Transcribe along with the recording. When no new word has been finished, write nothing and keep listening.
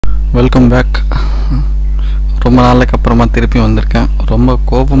Welcome back. ரொம்ப நாளைக்கு அப்புறமா திருப்பி வந்திருக்கேன். ரொம்ப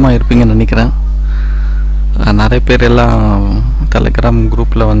கோபமாக இருப்பீங்கன்னு நினைக்கிறேன். நிறைய பேர் எல்லாம் டெலிகிராம்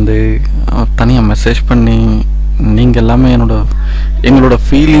குரூப்பில் வந்து தனியாக மெசேஜ் பண்ணி நீங்கள் எல்லாமே எங்களோட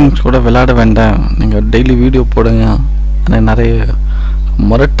ஃபீலிங்ஸ் கூட விளையாட வேண்டாம், நீங்கள் டெய்லி வீடியோ போடுங்க நிறைய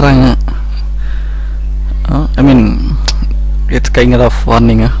முரட்டுறாங்க. ஐ mean it's kind of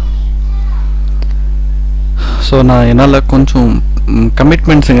வார்னிங்க. So நான் என்னால் கொஞ்சம்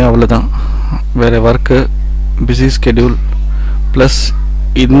கமிட்மெண்ட்ஸுங்க, அவ்வளோதான். வேறு ஒர்க்கு, பிஸி ஸ்கெடியூல், ப்ளஸ்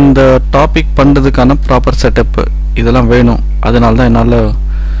இந்த டாபிக் பண்ணுறதுக்கான ப்ராப்பர் செட்டப்பு இதெல்லாம் வேணும். அதனால தான் என்னால்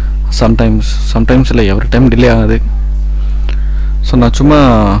சம்டைம்ஸ் இல்லை, எவ்ரி டைம் டிலே ஆகுது. ஸோ நான் சும்மா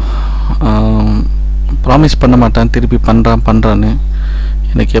ப்ராமிஸ் பண்ண மாட்டேன் திருப்பி பண்ணுறான்னு.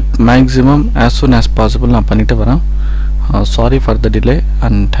 எனக்கு maximum as soon as possible நான் பண்ணிட்டு வரேன். Sorry for the delay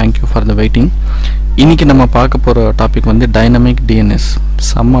and thank you for the waiting. இன்றைக்கி நம்ம பார்க்க போகிற டாபிக் வந்து டைனமிக் டிஎன்எஸ்.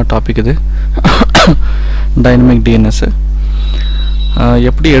 செம்ம டாபிக் இது. டைனமிக் டிஎன்எஸ்ஸு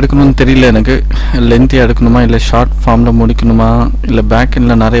எப்படி எடுக்கணும்னு தெரியல எனக்கு. லென்த்தியாக எடுக்கணுமா, இல்லை ஷார்ட் ஃபார்மில் முடிக்கணுமா, இல்லை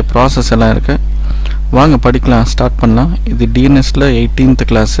பேக்கெண்டில் நிறைய ப்ராசஸ் எல்லாம் இருக்குது. வாங்க படிக்கலாம், ஸ்டார்ட் பண்ணலாம். இது டிஎன்எஸில் 18th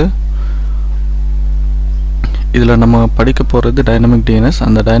கிளாஸு. இதில் நம்ம படிக்க போகிறது டைனமிக் டிஎன்எஸ்.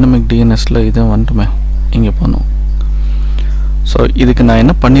 அந்த டைனமிக் டிஎன்எஸில் இது வந்துட்டுமே இங்கே போனோம். ஸோ இதுக்கு நான்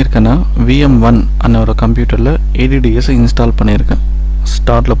என்ன பண்ணியிருக்கேன்னா, VM1 அன்ன ஒரு கம்ப்யூட்டரில் ADDS இன்ஸ்டால் பண்ணியிருக்கேன்.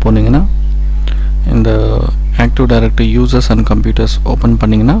 ஸ்டார்ட்டில் போனீங்கன்னா இந்த active directory users and computers open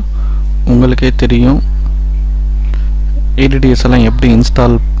பண்ணிங்கன்னா உங்களுக்கே தெரியும் ADDS எல்லாம் எப்படி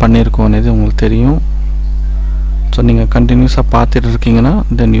இன்ஸ்டால் பண்ணியிருக்கோம் అనేది உங்களுக்கு தெரியும். ஸோ நீங்கள் கண்டினியூஸாக பார்த்துட்டு இருக்கீங்கன்னா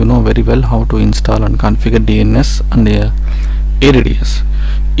then you know very well how to install and configure DNS and ADDS.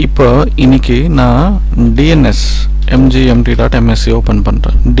 இப்போ இன்னைக்கு நான் DNS mgmt.msc ஓப்பன்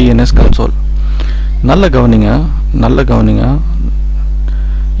பண்ணுறேன். DNS console. நல்ல கவனிங்க.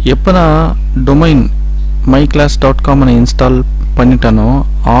 எப்போ நான் domain myclass.com install பண்ணிட்டேனோ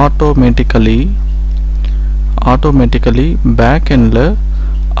automatically back எண்டில்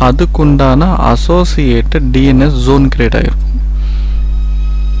அதுக்குண்டான அசோசியேட்டட் DNS ஜோன் கிரியேட் ஆகிருக்கும்.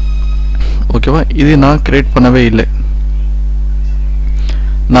 ஓகேவா? இது நான் கிரியேட் பண்ணவே இல்லை.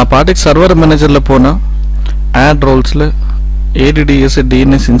 நான் பாட்டுக்கு சர்வர் மேனேஜரில் போனால் ஆட் ரோல்ஸில் ADDS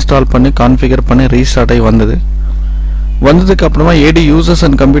DNS இன்ஸ்டால் பண்ணி கான்ஃபிகர் பண்ணி ரீஸ்டார்ட் ஆகி வந்ததுக்கு அப்புறமா AD users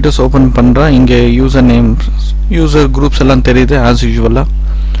and computers open பண்ணுறேன். இங்கே யூசர் நேம்ஸ், யூசர் குரூப்ஸ் எல்லாம் தெரியுது ஆஸ் யூஸ்வலாக.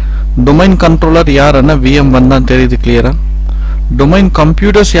 டொமைன் கண்ட்ரோலர் யாருன்னா VM1 தான் தெரியுது கிளியராக. டொமைன்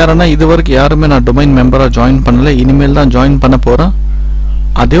கம்ப்யூட்டர்ஸ் யாருன்னா இது வரைக்கும் யாருமே நான் டொமைன் மெம்பராக ஜாயின் பண்ணல, இனிமேல் தான் ஜாயின் பண்ண போகிறேன்.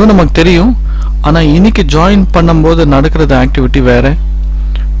 அதுவும் நமக்கு தெரியும். ஆனால் இன்னைக்கு ஜாயின் பண்ணும்போது நடக்கிறது ஆக்டிவிட்டி வேறு.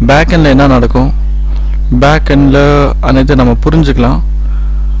 பேக் எண்டில் என்ன நடக்கும், பேக் எண்டில் அனைத்து நம்ம புரிஞ்சுக்கலாம்.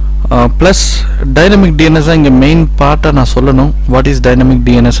 ப்ளஸ் டைனமிக் டிஎன்எஸ் தான் இங்கே மெயின் பார்ட்டை நான் சொல்லணும். வாட் இஸ் டைனமிக்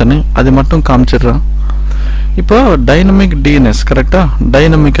டிஎன்எஸ்ன்னு அது மட்டும் காமிச்சிடுறேன். இப்போ டைனமிக் டிஎன்எஸ் கரெக்டாக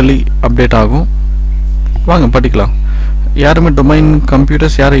டைனமிக்கலி அப்டேட் ஆகும். வாங்க படிக்கலாம். யாருமே டொமைன்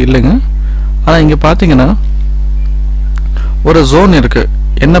கம்ப்யூட்டர்ஸ் யாரும் இல்லைங்க. ஆனால் இங்கே பார்த்தீங்கன்னா ஒரு ஜோன் இருக்குது.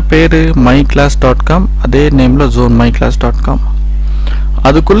 என்ன பேர், myclass.com. அதே நேமில் ஜோன் myclass.com.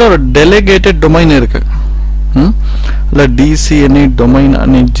 அதுக்குள்ளே ஒரு டெலிகேட்டட் டொமைன் இருக்குது. இல்லை DCNE, டொமைன்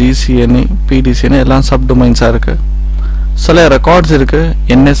அணி, GCNE, PDCNE எல்லாம் சப் டொமைன்ஸாக இருக்குது. சில ரெக்கார்ட்ஸ் இருக்குது,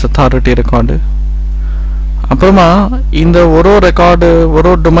 NS அத்தாரிட்டி ரெக்கார்டு. அப்புறமா இந்த ஒரு ரெக்கார்டு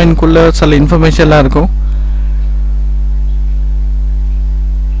ஒரு டொமைனுக்குள்ளே சில இன்ஃபர்மேஷன்லாம் இருக்கும்.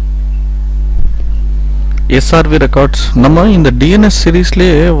 SRV ரெக்கார்ட்ஸ் நம்ம இந்த DNS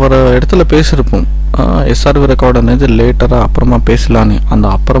சீரீஸ்லேயே ஒரு இடத்துல பேசியிருப்போம். SRV ரெக்கார்டு అనేది லேட்டராக அப்புறமா பேசலான்னு. அந்த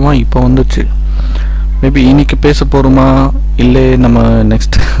அப்புறமா இப்போ வந்துச்சு. மேபி இன்னைக்கு பேச போகிறோமா இல்லை நம்ம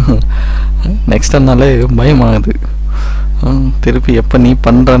நெக்ஸ்ட்னாலே பயமாகுது. திருப்பி எப்போ நீ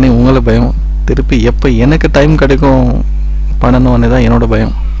பண்ணுறானே உங்களை பயம், திருப்பி எப்போ எனக்கு டைம் கிடைக்கும் பண்ணணும்னு தான் என்னோட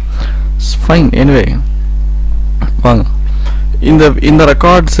பயம். ஃபைன், எனிவே வாங்க. இந்த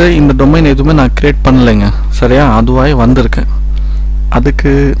ரெக்கார்ட்ஸு, இந்த டொமைன் எதுவுமே நான் கிரியேட் பண்ணலைங்க, சரியா? அதுவாக வந்திருக்கேன்.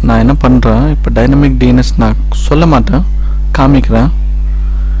 அதுக்கு நான் என்ன பண்ணுறேன், இப்போ டைனமிக் டிஎன்எஸ் நான் சொல்ல மாட்டேன், காமிக்கிறேன்.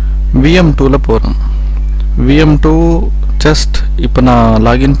 VM2ல் போகிறேன். VM2 ஜஸ்ட் இப்போ நான்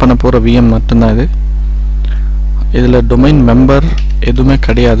லாகின் பண்ண போகிற VM மட்டும்தான் இது. இதில் டொமைன் மெம்பர் எதுவுமே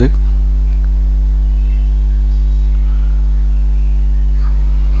கிடையாது.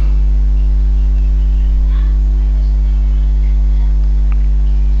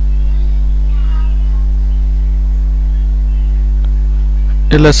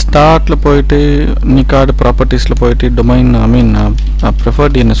 இல்லை ஸ்டார்ட்டில் போயிட்டு நிக்கார்டு ப்ராப்பர்ட்டிஸில் போயிட்டு டொமைன்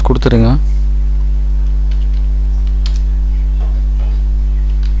ப்ரிஃபர்ட் DNS கொடுத்துருங்க.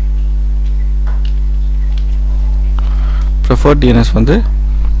 ப்ரிஃபர்ட் DNS வந்து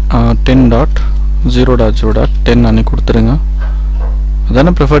 10.0.0.10 அன்னி கொடுத்துருங்க.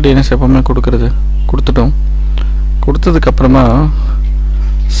 அதான ப்ரிஃபர்ட் DNS எப்பவுமே கொடுத்துட்டோம். கொடுத்ததுக்கு அப்புறமா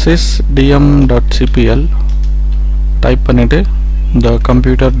sysdm.cpl டைப் பண்ணிட்டு இந்த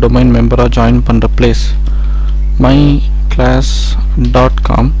கம்ப்யூட்டர் டொமைன் மெம்பரா ஜாயின் பண்ற பிளேஸ்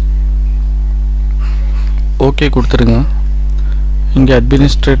myclass.com ஓகே கொடுத்துருங்க. இங்கே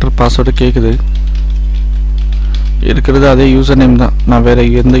அட்மினிஸ்ட்ரேட்டர் பாஸ்வேர்டு கேட்குது. இருக்கிறது அதே யூசர் நேம் தான், நான் வேறு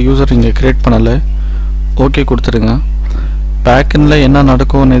எந்த யூசர் இங்கே க்ரியேட் பண்ணலை. ஓகே கொடுத்துருங்க. பேக்கெண்டில் என்ன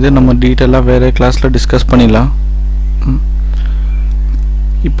நடக்கும்னு நம்ம டீட்டெயிலாக வேறு கிளாஸில் டிஸ்கஸ் பண்ணிடலாம்.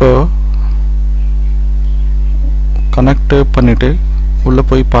 இப்போ கனெக்ட் பண்ணிவிட்டு உள்ளே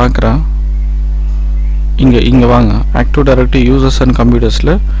போய் பார்க்குறேன். இங்கே வாங்க, active directory users and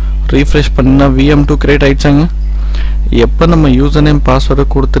கம்ப்யூட்டர்ஸில் refresh பண்ணால் VM2 கிரியேட் ஆகிடுச்சாங்க. எப்போ நம்ம யூசர் நேம் பாஸ்வேர்டை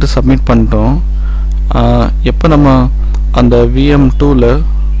கொடுத்துட்டு சப்மிட் பண்ணிட்டோம், எப்போ நம்ம அந்த VM2ல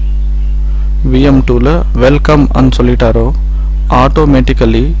வெல்கம் அன்னு சொல்லிட்டாரோ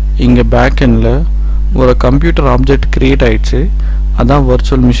ஆட்டோமேட்டிக்கலி இங்கே பேக்கெண்டில் ஒரு கம்ப்யூட்டர் ஆப்ஜெக்ட் கிரியேட் ஆகிடுச்சு. அதான்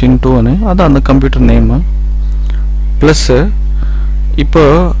வர்ச்சுவல் மிஷின் 2ன்னு, அதான் அந்த கம்ப்யூட்டர் நேமு. ப்ளஸ்ஸு இப்போ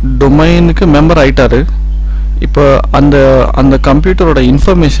டொமைனுக்கு மெம்பர் ஆகிட்டாரு. இப்போ அந்த கம்ப்யூட்டரோட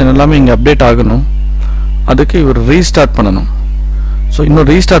இன்ஃபர்மேஷன் எல்லாமே இங்கே அப்டேட் ஆகணும். அதுக்கு இவர் ரீஸ்டார்ட் பண்ணணும். ஸோ இன்னும்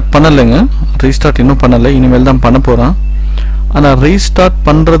ரீஸ்டார்ட் பண்ணலைங்க, ரீஸ்டார்ட் இன்னும் பண்ணலை, இனிமேல் தான் பண்ண போகிறான். ஆனால் ரீஸ்டார்ட்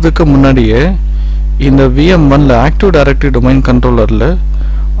பண்ணுறதுக்கு முன்னாடியே இந்த VM1ல ஆக்டிவ் டைரக்டரி டொமைன் கண்ட்ரோலரில்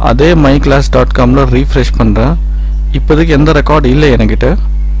அதே myclass.comல ரீஃப்ரெஷ் பண்ணுறேன். இப்போதைக்கு எந்த ரெக்கார்டு இல்லை என்கிட்ட.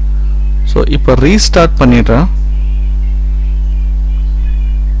 ஸோ இப்போ ரீஸ்டார்ட் பண்ணிடுறேன்.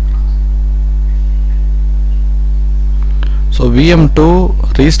 ஸோ VM2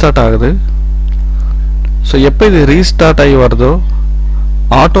 ரீஸ்டார்ட் ஆகுது. ஸோ எப்போ இது ரீஸ்டார்ட் ஆகி வருதோ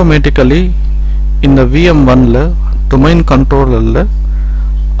ஆட்டோமேட்டிக்கலி இந்த VM1ல டொமைன் கண்ட்ரோலரில்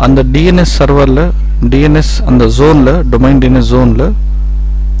அந்த DNS சர்வரில் DNS அந்த ஜோனில் டொமைன் DNS ஜோனில்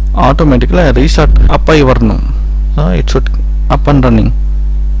ஆட்டோமேட்டிக்கலாக ரீஸ்டார்ட் அப் ஆகி வரணும். It should up and running.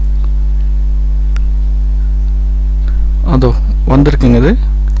 அதோ வந்திருக்குங்க. இது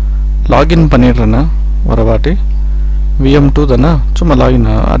லாகின் பண்ணிடுறேன்னா ஒரு வாட்டி. VM2 தானே, சும்மா லாகின்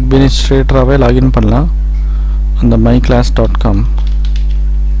அட்மினிஸ்ட்ரேட்டராகவே லாகின் பண்ணலாம். அந்த myclass.com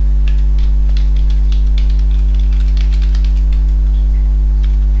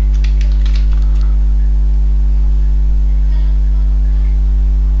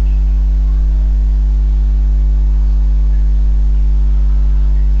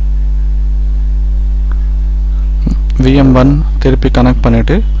VM1 திருப்பி கனெக்ட்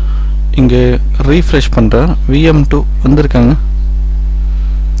பண்ணிட்டு இங்கே ரீஃப்ரெஷ் பண்ணுறேன். VM2 வந்திருக்காங்க.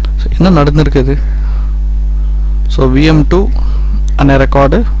 என்ன நடந்திருக்குது? ஸோ VM2 அந்த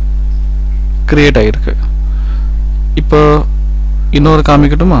ரெக்கார்டு கிரியேட் ஆகிருக்கு. இப்போ இன்னொரு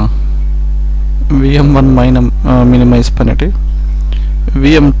காமிக்கட்டுமா? VM1 மினிமைஸ் பண்ணிவிட்டு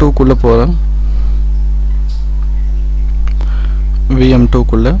VM2குள்ளே போகிறேன்.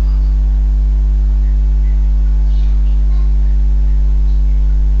 VM2குள்ளே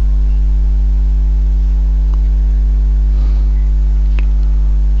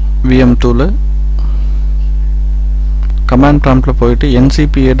VM2ல கமாண்ட் ப்ராம்ப்ட்ல போயிட்டு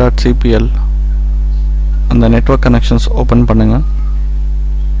ncpa.cpl அந்த நெட்வொர்க் கனெக்ஷன்ஸ் ஓப்பன் பண்ணுங்க.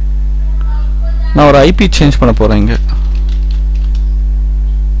 நான் ஒரு IP சேஞ்ச் பண்ண போறேன். இங்க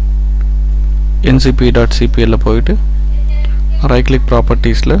ncpa.cpl போயிட்டு ரைட் கிளிக்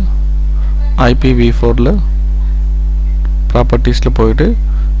ப்ராப்பர்ட்டிஸ்ல IPv4ல ப்ராப்பர்ட்டிஸ்ல போயிட்டு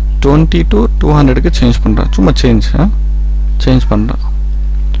 20 to 200க்கு சேஞ்ச் பண்றேன். சும்மா சேஞ்ச் பண்றேன்.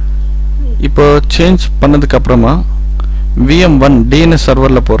 இப்போ சேஞ்ச் பண்ணதுக்கு அப்புறமா VM1 DNS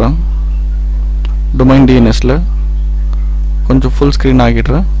சர்வரில் போகிறேன். டொமைன் DNSல கொஞ்சம் ஃபுல் ஸ்க்ரீன்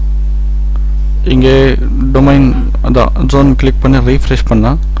ஆகிடுறேன். இங்கே டொமைன் அதான் ஜோன் கிளிக் பண்ணி ரீஃப்ரெஷ்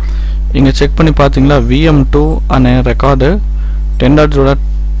பண்ணால் இங்கே செக் பண்ணி பார்த்தீங்களா VM2 அనే ரெக்கார்டு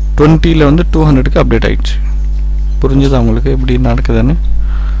 10.0.20ல வந்து 200க்கு அப்டேட் ஆகிடுச்சு. புரிஞ்சுதா உங்களுக்கு எப்படி நடக்குதுன்னு?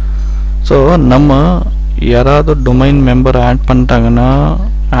 ஸோ நம்ம யாராவது டொமைன் மெம்பர் ஆட் பண்ணிட்டாங்கன்னா,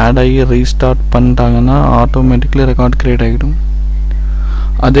 ஆட் ஆகி ரீஸ்டார்ட் பண்ணிட்டாங்கன்னா ஆட்டோமேட்டிக்கலி ரெக்கார்ட் கிரியேட் ஆகிடும்.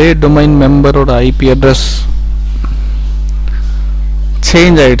 அதே டொமைன் மெம்பரோட IP அட்ரஸ்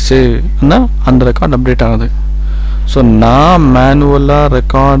சேஞ்ச் ஆகிடுச்சுன்னா அந்த ரெக்கார்ட் அப்டேட் ஆகுது. ஸோ நான் மேனுவலாக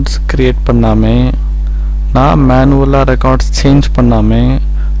ரெக்கார்ட்ஸ் கிரியேட் பண்ணாமல், நான் மேனுவலாக ரெக்கார்ட்ஸ் சேஞ்ச் பண்ணாமல்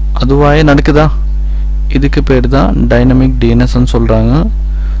அதுவாகவே நடக்குதா? இதுக்கு பேர் தான் டைனமிக் DNSன்னு சொல்கிறாங்க.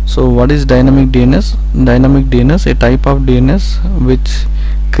 So what is dynamic DNS? Dynamic DNS a type of DNS which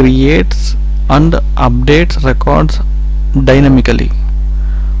creates and updates records dynamically.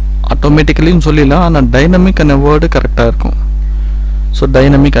 Automatically சொல்லலாம், ஆனால் டைனமிக் அనే வேர்டு கரெக்டாக இருக்கும். ஸோ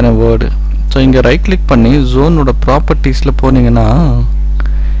டைனமிக் ஆன வேர்டு. ஸோ இங்கே ரைட் கிளிக் பண்ணி ஜோனோட ப்ராப்பர்ட்டிஸில் போனீங்கன்னா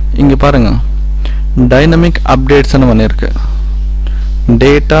இங்கே பாருங்கள் டைனமிக் அப்டேட்ஸ்னு ஒன்று இருக்குது.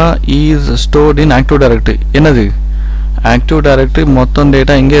 Data is stored in active directory. என்னது ஆக்டிவ் டைரக்டரி மொத்தம்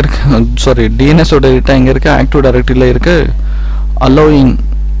டேட்டா எங்கே இருக்குது, சாரி டிஎன்எஸோட டேட்டா எங்கே இருக்குது, ஆக்டிவ் டைரக்டரியில் இருக்குது. அலோயிங்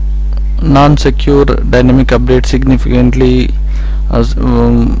நான் secure dynamic update significantly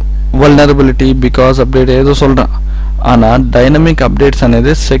vulnerability because update ஏதோ சொல்கிறேன். ஆனால் டைனமிக் அப்டேட்ஸ்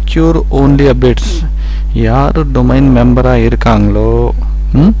అనేది செக்யூர் ஓன்லி அப்டேட்ஸ். யார் டொமைன் மெம்பராக இருக்காங்களோ,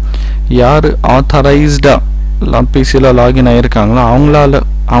 யார் ஆத்தரைஸ்டாக பிசியில் லாகின் ஆகிருக்காங்களோ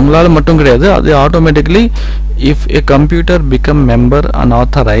அவங்களால மட்டும் கிடையாது. அது automatically if a computer become member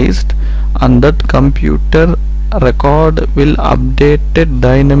unauthorised and that computer record will updated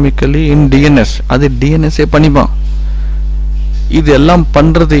dynamically in DNS. அது டிஎன்எஸ்ஸே பண்ணிப்பான். இது எல்லாம்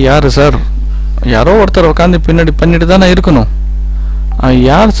பண்ணுறது யார் சார்? யாரோ ஒருத்தர் உட்காந்து பின்னாடி பண்ணிட்டு தானே இருக்கணும்.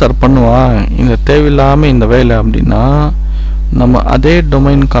 யார் சார் பண்ணுவா இந்த தேவையில்லாமல் இந்த வேலை அப்படின்னா, நம்ம அதே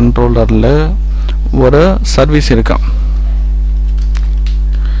டொமைன் கண்ட்ரோலரில் ஒரு சர்வீஸ் இருக்கான்,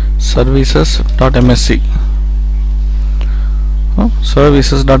 services.msc.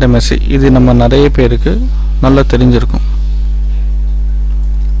 services.msc இது நம்ம நிறைய பேருக்கு நல்லா தெரிஞ்சிருக்கும்.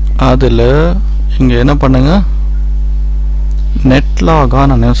 அதில் இங்கே என்ன பண்ணுங்க,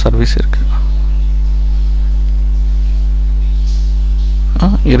 நெட்லாகான் அనే சர்வீஸ் இருக்கு.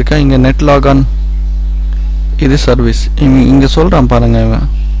 இருக்கா இங்கே நெட்லாகான், இது சர்வீஸ். இங்கே சொல்கிறான் பாருங்க,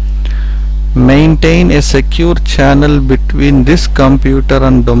 maintain a secure channel between this computer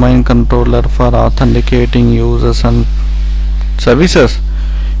and domain controller for authenticating users and services.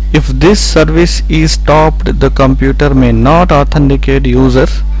 If this service is stopped, the computer may not authenticate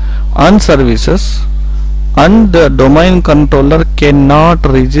users and services, and the domain controller cannot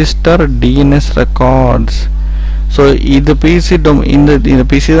register DNS records. So இது PC இந்த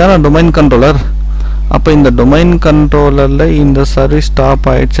PC தான் domain controller. அப்போ இந்த domain கண்ட்ரோலரில் இந்த service stop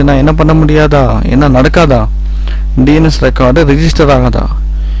ஆயிடுச்சுன்னா என்ன பண்ண முடியாதா, என்ன நடக்காதா, டிஎன்எஸ் ரெக்கார்டு ரிஜிஸ்டர் ஆகாதா.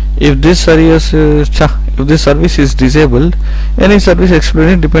 If this service is disabled any service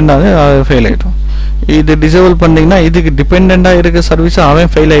explain depend ஆக ஃபெயில் ஆகிடும். இது டிசேபிள் பண்ணிங்கன்னா இதுக்கு டிபெண்ட்டாக இருக்க சர்வீஸை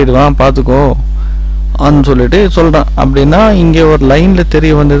அவன் ஃபெயில் ஆகிடுவான் பார்த்துக்கோ அன்னு சொல்லிட்டு சொல்கிறான். அப்படின்னா இங்கே ஒரு லைனில்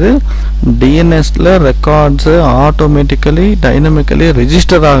தெரிய வந்தது, டிஎன்எஸில் ரெக்கார்ட்ஸு ஆட்டோமேட்டிக்கலி டைனமிக்கலி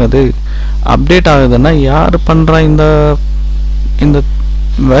ரெஜிஸ்டர் ஆகுது, அப்டேட் ஆகுதுன்னா யார் பண்ணுறா இந்த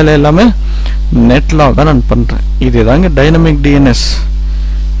வேலை எல்லாமே? நெட்லாக நான் பண்ணுறேன். இது தாங்க டைனமிக் டிஎன்எஸ்.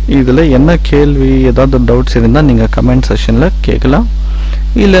 இதில் என்ன கேள்வி ஏதாவது டவுட்ஸ் இருந்தால் நீங்கள் கமெண்ட் செக்ஷனில் கேட்கலாம்.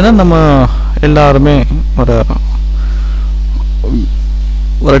 இல்லைன்னா நம்ம எல்லாருமே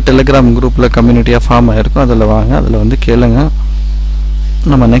ஒரு டெலிகிராம் குரூப்பில் கம்யூனிட்டியாக ஃபார்ம் ஆகிருக்கும், அதில் வாங்க, அதில் வந்து கேளுங்க.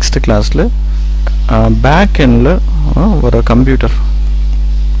 நம்ம நெக்ஸ்ட் கிளாஸில் பேக் எண்டில் ஒரு கம்ப்யூட்டர்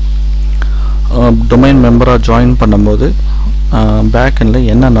டொமைன் மெம்பராக ஜாயின் பண்ணும்போது பேக் எண்டில்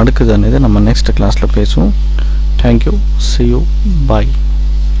என்ன நடக்குதுன்னு நம்ம நெக்ஸ்ட் கிளாஸில் பேசுவோம். Thank you, see you, bye.